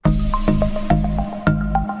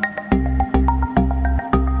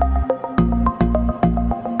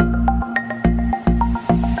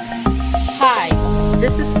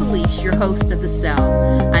Reese, your host of The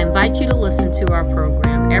Cell. I invite you to listen to our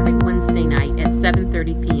program every Wednesday night at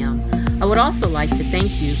 7:30 p.m. I would also like to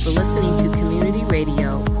thank you for listening to Community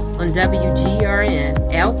Radio on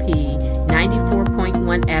WGRN LP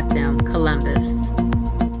 94.1 FM, Columbus.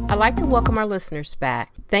 I'd like to welcome our listeners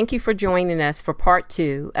back. Thank you for joining us for part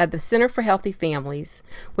 2 of the Center for Healthy Families,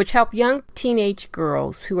 which help young teenage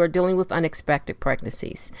girls who are dealing with unexpected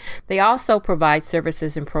pregnancies. They also provide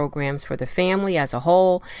services and programs for the family as a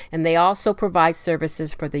whole, and they also provide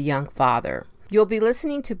services for the young father. You'll be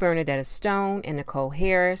listening to Bernadetta Stone and Nicole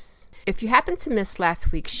Harris. If you happen to miss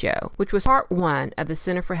last week's show, which was part 1 of the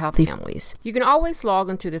Center for Healthy Families, you can always log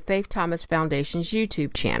into the Faith Thomas Foundation's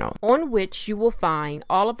YouTube channel, on which you will find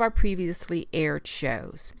all of our previously aired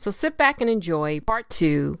shows. So sit back and enjoy part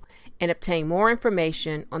 2 and obtain more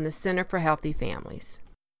information on the Center for Healthy Families.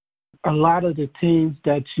 A lot of the teams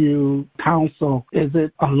that you counsel, is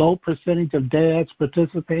it a low percentage of dads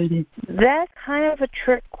participating? That's kind of a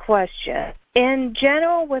trick question. In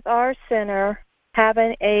general, with our center,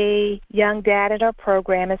 having a young dad in our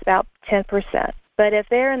program is about 10%. But if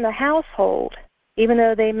they're in the household, even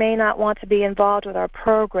though they may not want to be involved with our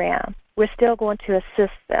program, we're still going to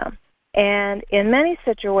assist them. And in many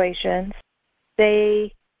situations,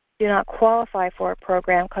 they do not qualify for a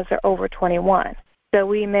program because they're over 21. So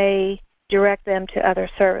we may direct them to other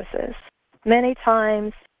services. Many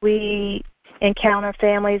times we encounter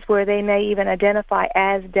families where they may even identify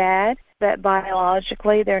as dad, but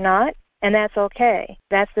biologically they're not, and that's okay.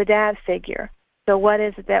 That's the dad figure. So what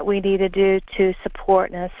is it that we need to do to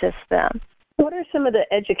support and assist them? What are some of the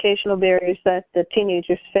educational barriers that the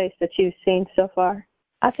teenagers face that you've seen so far?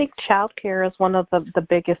 I think child care is one of the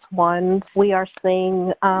biggest ones. We are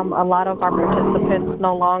seeing a lot of our participants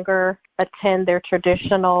no longer attend their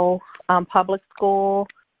traditional public school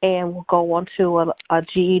and will go on to a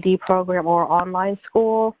GED program or online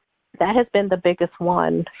school. That has been the biggest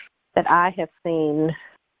one that I have seen.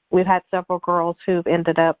 We've had several girls who've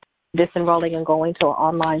ended up disenrolling and going to an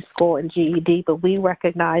online school and GED, but we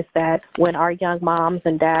recognize that when our young moms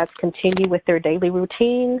and dads continue with their daily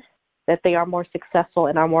routine, that they are more successful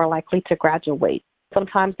and are more likely to graduate.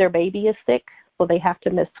 Sometimes their baby is sick, so they have to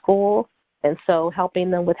miss school, and so helping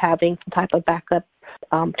them with having some type of backup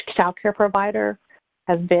child care provider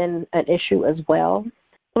has been an issue as well.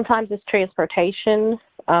 Sometimes it's transportation,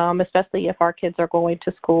 especially if our kids are going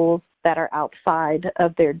to schools that are outside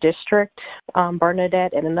of their district.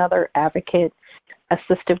 Bernadette and another advocate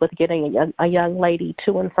assisted with getting a young lady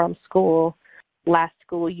to and from school last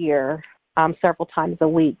school year several times a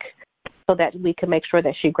week so that we could make sure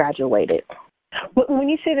that she graduated. When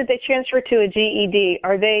you say that they transfer to a GED,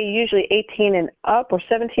 are they usually 18 and up or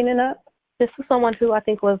 17 and up? This is someone who I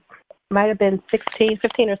think might have been 15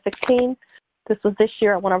 or 16. This was this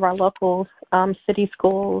year at one of our local city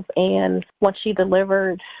schools, and once she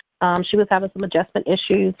delivered, she was having some adjustment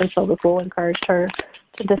issues, and so the school encouraged her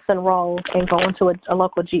to disenroll and go into a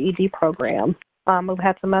local GED program. We've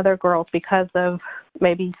had some other girls, because of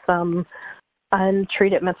maybe some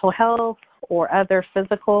untreated mental health or other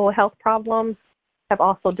physical health problems, have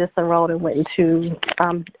also disenrolled and went into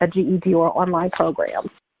a GED or online program.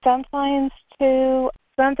 Sometimes, too,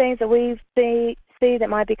 some things that we see that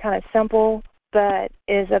might be kind of simple, but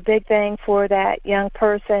is a big thing for that young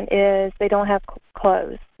person is they don't have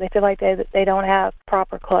clothes. They feel like they don't have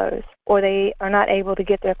proper clothes, or they are not able to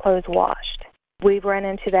get their clothes washed. We've run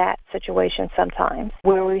into that situation sometimes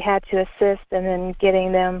where we had to assist in then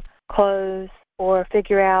getting them clothes or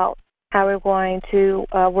figure out how we're going to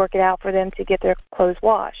work it out for them to get their clothes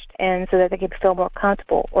washed and so that they can feel more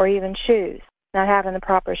comfortable, or even shoes, not having the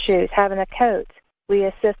proper shoes, having a coat. We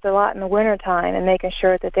assist a lot in the wintertime in making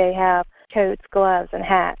sure that they have coats, gloves, and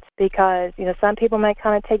hats because, some people may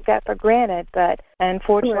kind of take that for granted, but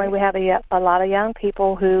unfortunately we have a lot of young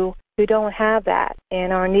people who don't have that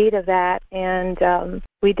and are in need of that, and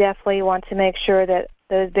we definitely want to make sure that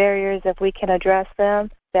those barriers, if we can address them,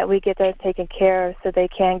 that we get those taken care of so they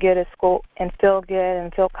can go to school and feel good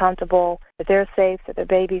and feel comfortable, that they're safe, that their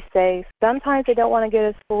baby's safe. Sometimes they don't want to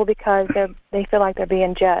go to school because they feel like they're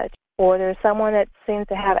being judged, or there's someone that seems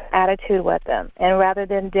to have an attitude with them, and rather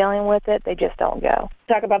than dealing with it, they just don't go.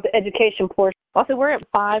 Talk about the education portion. Also, we're at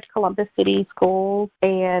 5 Columbus City schools,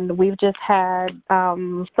 and we've just had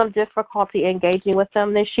some difficulty engaging with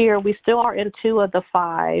them this year. We still are in 2 of the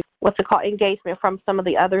 5, engagement from some of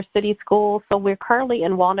the other city schools. So we're currently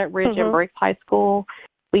in Walnut Ridge and Briggs High School.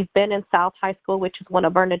 We've been in South High School, which is one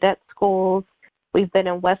of Bernadette's schools. We've been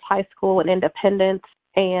in West High School and Independence.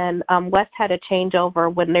 And West had a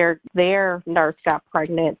changeover when their nurse got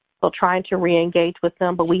pregnant. So trying to re-engage with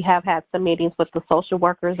them, but we have had some meetings with the social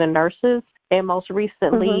workers and nurses And most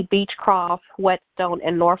recently, Beechcroft, Whetstone,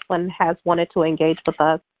 and Northland has wanted to engage with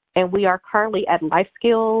us. And we are currently at Life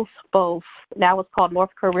Skills, both now it's called North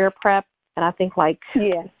Career Prep, and I think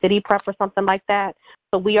City Prep or something like that.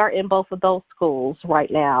 So we are in both of those schools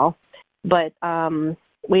right now. But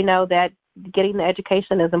we know that getting the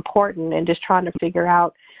education is important and just trying to figure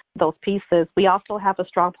out those pieces. We also have a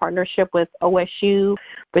strong partnership with OSU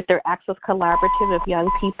with their Access Collaborative if young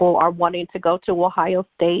people are wanting to go to Ohio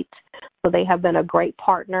State. So they have been a great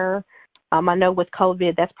partner. I know with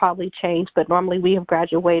COVID that's probably changed, but normally we have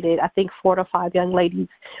graduated, I think, 4 to 5 young ladies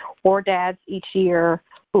or dads each year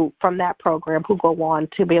who from that program who go on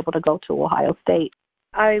to be able to go to Ohio State.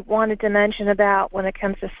 I wanted to mention about when it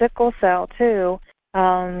comes to sickle cell, too,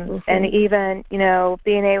 and even,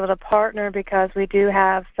 being able to partner because we do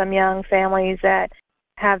have some young families that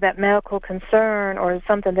have that medical concern or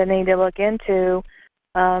something they need to look into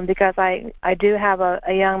because I do have a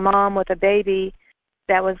young mom with a baby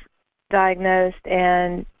that was diagnosed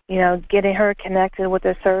and, getting her connected with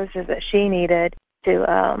the services that she needed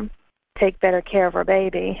to take better care of her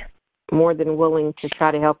baby. More than willing to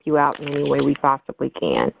try to help you out in any way we possibly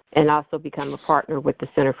can, and also become a partner with the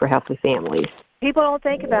Center for Healthy Families. People don't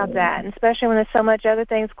think about that, and especially when there's so much other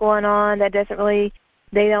things going on that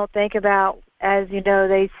they don't think about, as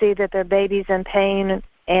they see that their baby's in pain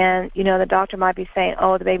and, the doctor might be saying,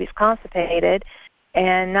 oh, the baby's constipated,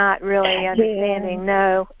 and not really understanding,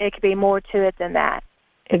 no, it could be more to it than that.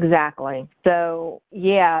 Exactly. So,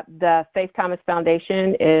 the Faith Thomas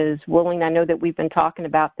Foundation is willing. I know that we've been talking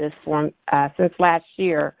about this since last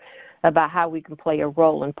year about how we can play a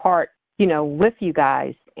role and part, with you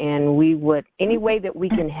guys. And we would, any way that we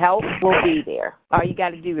can help, we'll be there. All you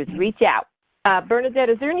got to do is reach out. Bernadette,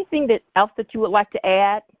 is there anything else that you would like to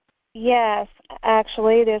add? Yes,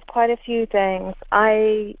 actually, there's quite a few things.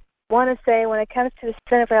 I want to say when it comes to the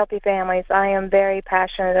Center for Healthy Families, I am very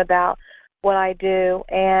passionate about what I do,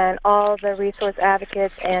 and all the resource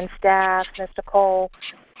advocates and staff, Mr. Cole,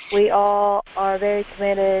 we all are very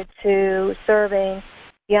committed to serving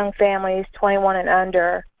young families 21 and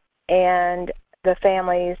under and the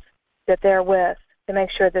families that they're with to make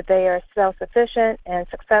sure that they are self-sufficient and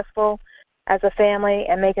successful as a family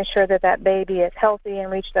and making sure that that baby is healthy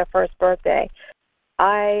and reached their first birthday.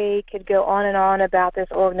 I could go on and on about this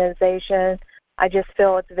organization. I just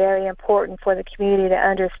feel it's very important for the community to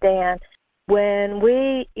understand when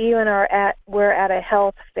we even we're at a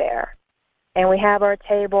health fair and we have our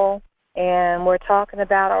table and we're talking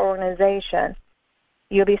about our organization,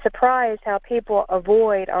 you'll be surprised how people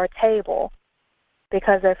avoid our table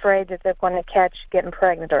because they're afraid that they're going to catch getting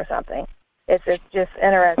pregnant or something. It's just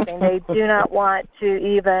interesting. They do not want to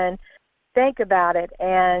even think about it,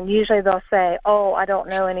 and usually they'll say, "Oh, I don't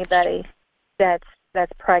know anybody that's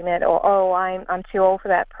pregnant," or "Oh, I'm too old for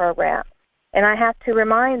that program." And I have to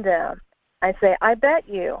remind them. I say, I bet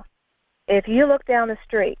you, if you look down the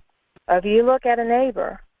street, or if you look at a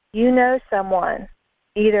neighbor, you know someone,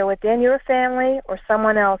 either within your family or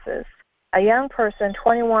someone else's, a young person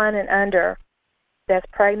 21 and under that's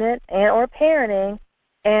pregnant and or parenting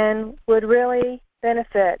and would really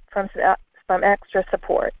benefit from extra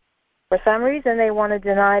support. For some reason, they want to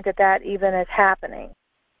deny that even is happening.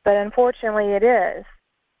 But unfortunately, it is.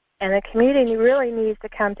 And the community really needs to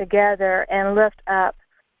come together and lift up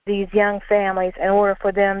these young families in order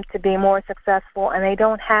for them to be more successful, and they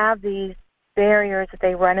don't have these barriers that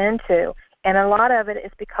they run into. And a lot of it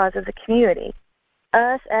is because of the community.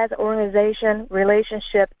 Us as an organization,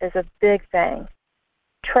 relationship is a big thing.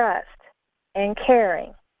 Trust and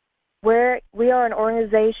caring. We are an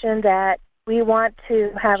organization that we want to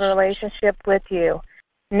have a relationship with you,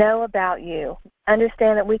 know about you,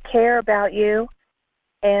 understand that we care about you,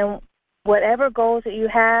 and whatever goals that you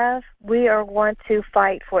have, we are going to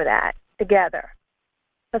fight for that together.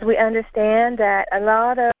 Because we understand that a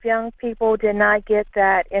lot of young people did not get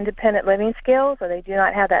that independent living skills, or they do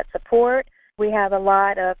not have that support. We have a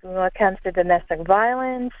lot of, when it comes to domestic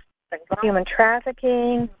violence, human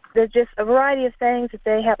trafficking, there's just a variety of things that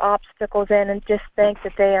they have obstacles in and just think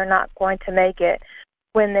that they are not going to make it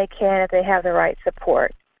when they can if they have the right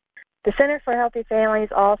support. The Center for Healthy Families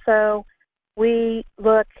also, we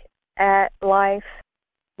look at life,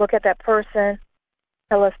 look at that person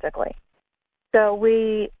holistically. So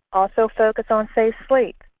we also focus on safe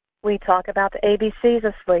sleep. We talk about the ABCs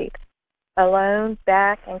of sleep, alone,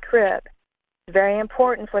 back, and crib. It's very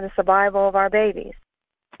important for the survival of our babies.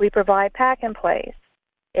 We provide pack-and-plays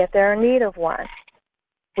if they're in need of one.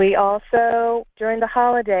 We also, during the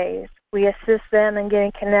holidays, we assist them in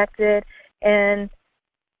getting connected and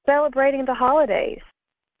celebrating the holidays.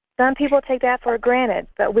 Some people take that for granted,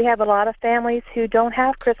 but we have a lot of families who don't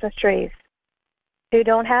have Christmas trees who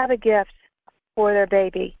don't have a gift for their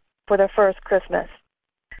baby for their first Christmas.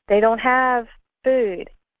 They don't have food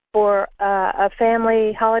for a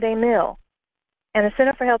family holiday meal. And the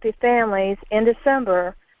Center for Healthy Families, in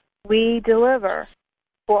December, we deliver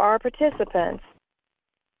for our participants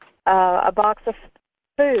a box of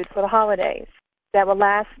food for the holidays that will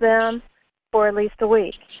last them for at least a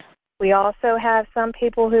week. We also have some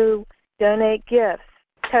people who donate gifts,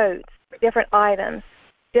 coats, different items,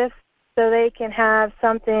 just so they can have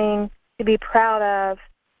something to be proud of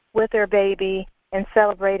with their baby in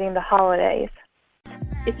celebrating the holidays.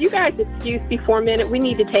 If you guys excuse me for a minute, we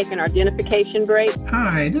need to take an identification break.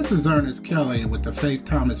 Hi, this is Ernest Kelly with the Faith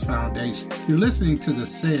Thomas Foundation. You're listening to The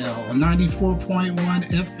Sale on 94.1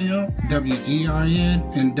 FM,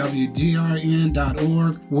 WGRN, and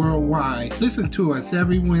WGRN.org worldwide. Listen to us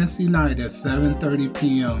every Wednesday night at 7:30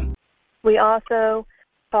 p.m. We also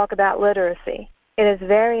talk about literacy. It is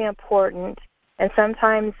very important, and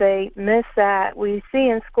sometimes they miss that. We see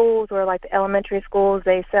in schools where, like the elementary schools,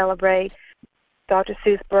 they celebrate Dr.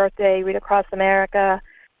 Seuss' birthday, Read Across America,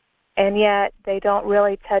 and yet they don't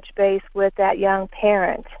really touch base with that young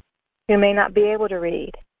parent who may not be able to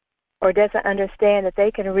read or doesn't understand that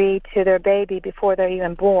they can read to their baby before they're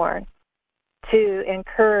even born, to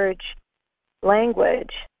encourage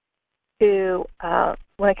language, to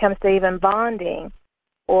when it comes to even bonding,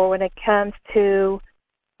 or when it comes to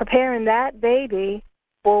preparing that baby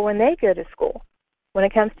for when they go to school, when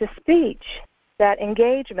it comes to speech, that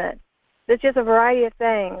engagement. It's just a variety of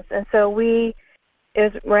things. And so it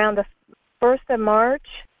was around the 1st of March,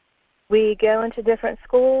 we go into different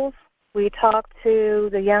schools. We talk to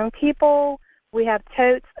the young people. We have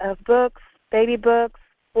totes of books, baby books,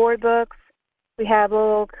 board books. We have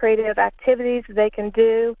little creative activities they can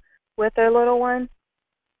do with their little one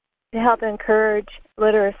to help encourage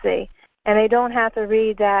literacy. And they don't have to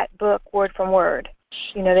read that book word from word.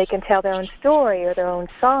 You know, they can tell their own story or their own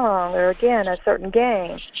song or, again, a certain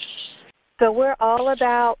game. So we're all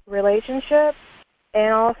about relationships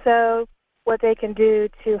and also what they can do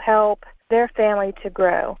to help their family to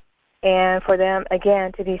grow and for them,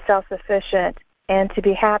 again, to be self-sufficient and to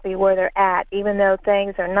be happy where they're at, even though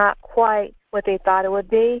things are not quite what they thought it would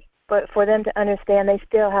be, but for them to understand they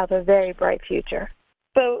still have a very bright future.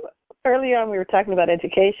 So early on we were talking about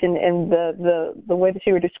education and the way that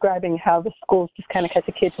you were describing how the schools just kind of cut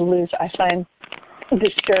the kids loose, I find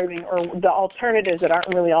disturbing, or the alternatives that aren't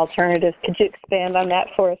really alternatives. Could you expand on that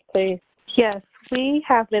for us, please? Yes, we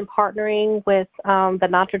have been partnering with the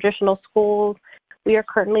non-traditional schools. We are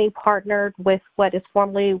currently partnered with what was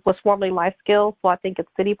formerly Life Skills, so I think it's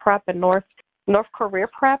City Prep and North Career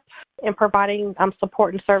Prep, in providing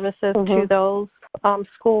support and services to those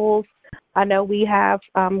schools. I know we have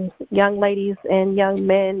young ladies and young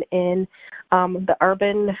men in the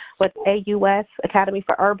AUS, Academy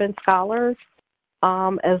for Urban Scholars,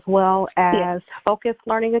 as well as Focus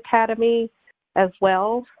Learning Academy as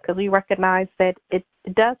well, because we recognize that it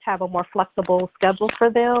does have a more flexible schedule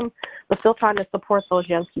for them, but still trying to support those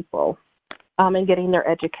young people in getting their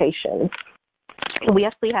education. We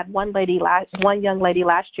actually had one young lady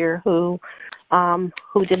last year who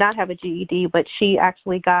did not have a GED, but she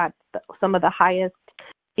actually got some of the highest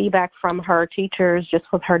feedback from her teachers just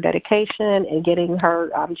with her dedication and getting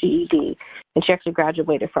her GED, and she actually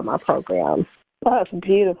graduated from our program. Oh, that's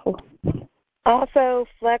beautiful. Also,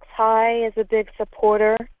 Flex High is a big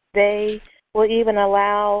supporter. They will even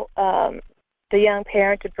allow the young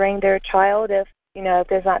parent to bring their child if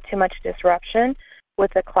there's not too much disruption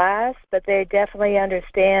with the class, but they definitely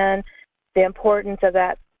understand the importance of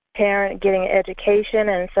that parent getting an education,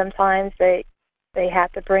 and sometimes they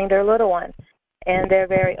have to bring their little one, and they're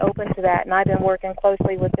very open to that, and I've been working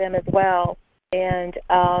closely with them as well. And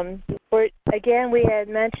we had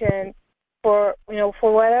mentioned for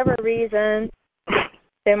whatever reason,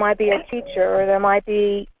 there might be a teacher or there might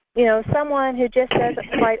be, someone who just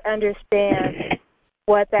doesn't quite understand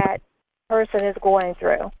what that person is going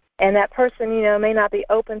through. And that person, may not be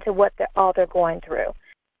open to what all they're going through.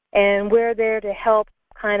 And we're there to help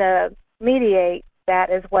kind of mediate that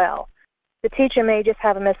as well. The teacher may just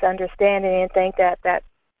have a misunderstanding and think that that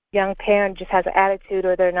young parent just has an attitude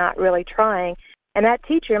or they're not really trying. And that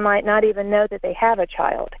teacher might not even know that they have a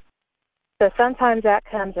child. So sometimes that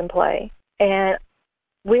comes in play. And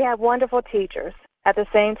we have wonderful teachers. At the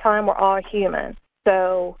same time, we're all human.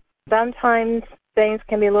 So sometimes things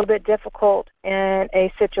can be a little bit difficult in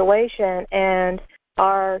a situation, and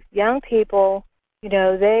our young people,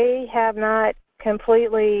 they have not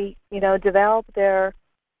completely, developed their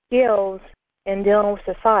skills in dealing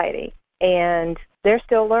with society, and they're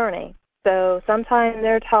still learning. So sometimes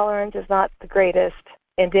their tolerance is not the greatest,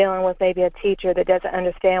 in dealing with maybe a teacher that doesn't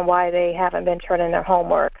understand why they haven't been turning their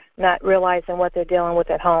homework, not realizing what they're dealing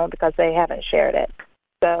with at home because they haven't shared it.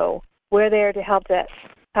 So we're there to help to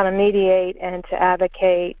kind of mediate and to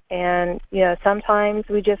advocate. And, sometimes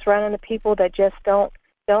we just run into people that just don't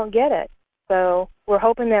get it. So we're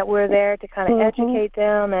hoping that we're there to kind of educate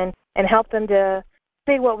them and help them to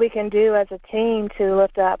see what we can do as a team to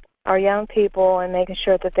lift up our young people and making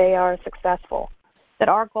sure that they are successful. That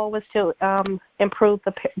our goal was to improve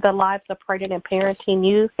the lives of pregnant and parenting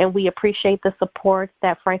youth, and we appreciate the support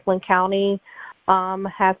that Franklin County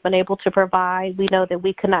has been able to provide. We know that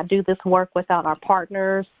we could not do this work without our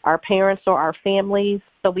partners, our parents, or our families,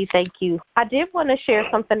 so we thank you. I did want to share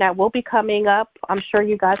something that will be coming up. I'm sure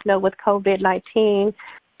you guys know with COVID-19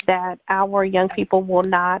 that our young people will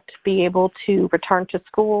not be able to return to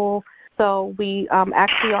school. So we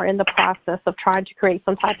actually are in the process of trying to create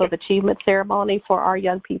some type of achievement ceremony for our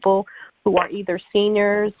young people who are either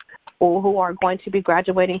seniors or who are going to be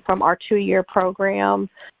graduating from our 2-year program.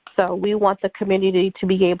 So we want the community to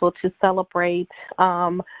be able to celebrate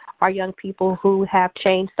our young people who have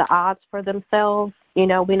changed the odds for themselves. We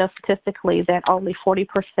know statistically that only 40%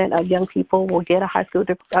 of young people will get a high school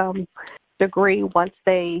degree once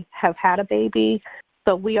they have had a baby.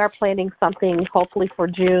 So we are planning something hopefully for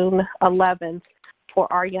June 11th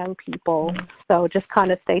for our young people. So just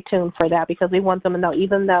kind of stay tuned for that because we want them to know,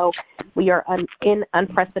 even though we are in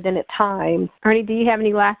unprecedented times. Ernie, do you have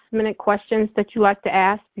any last-minute questions that you'd like to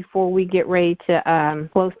ask before we get ready to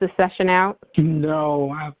close the session out?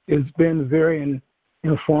 No, it's been very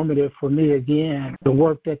informative for me again. The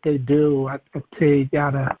work that they do, I tell you,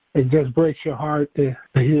 it just breaks your heart to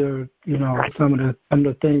hear, some of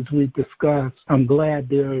the things we discussed. I'm glad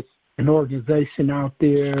there's an organization out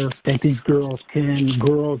there that these girls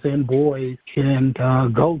and boys can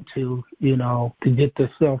go to, to get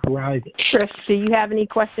themselves right. Trish, do you have any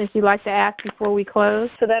questions you'd like to ask before we close?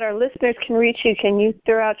 So that our listeners can reach you, can you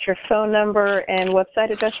throw out your phone number and website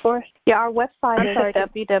address for us? Yeah, our website is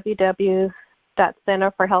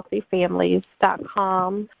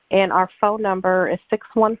www.centerforhealthyfamilies.com, and our phone number is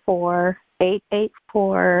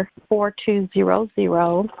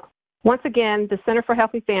 614-884-4200. Once again, the Center for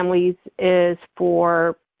Healthy Families is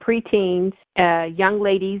for preteens, young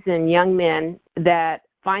ladies and young men that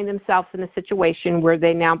find themselves in a situation where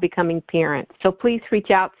they're now becoming parents. So please reach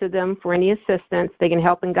out to them for any assistance. They can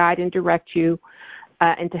help and guide and direct you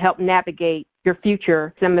and to help navigate your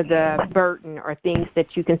future, some of the burden or things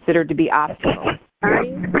that you consider to be obstacles.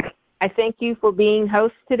 Ernie, I thank you for being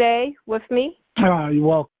host today with me. You're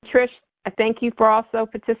welcome. Trish, I thank you for also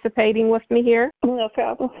participating with me here. No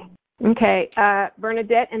problem. Okay,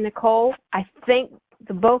 Bernadette and Nicole, I thank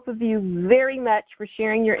the both of you very much for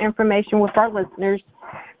sharing your information with our listeners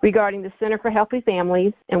regarding the Center for Healthy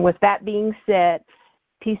Families. And with that being said,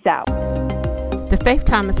 peace out. The Faith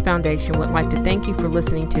Thomas Foundation would like to thank you for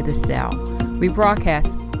listening to The Cell. We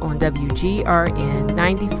broadcast on WGRN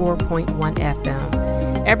 94.1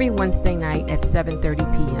 FM every Wednesday night at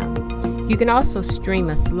 7:30 p.m. You can also stream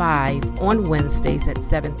us live on Wednesdays at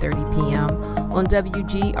 7:30 p.m. on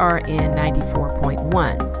WGRN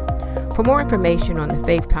 94.1. For more information on the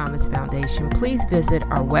Faith Thomas Foundation, please visit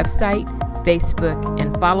our website, Facebook,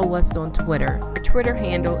 and follow us on Twitter. Our Twitter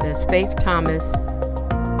handle is Faith Thomas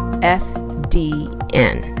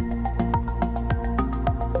FDN.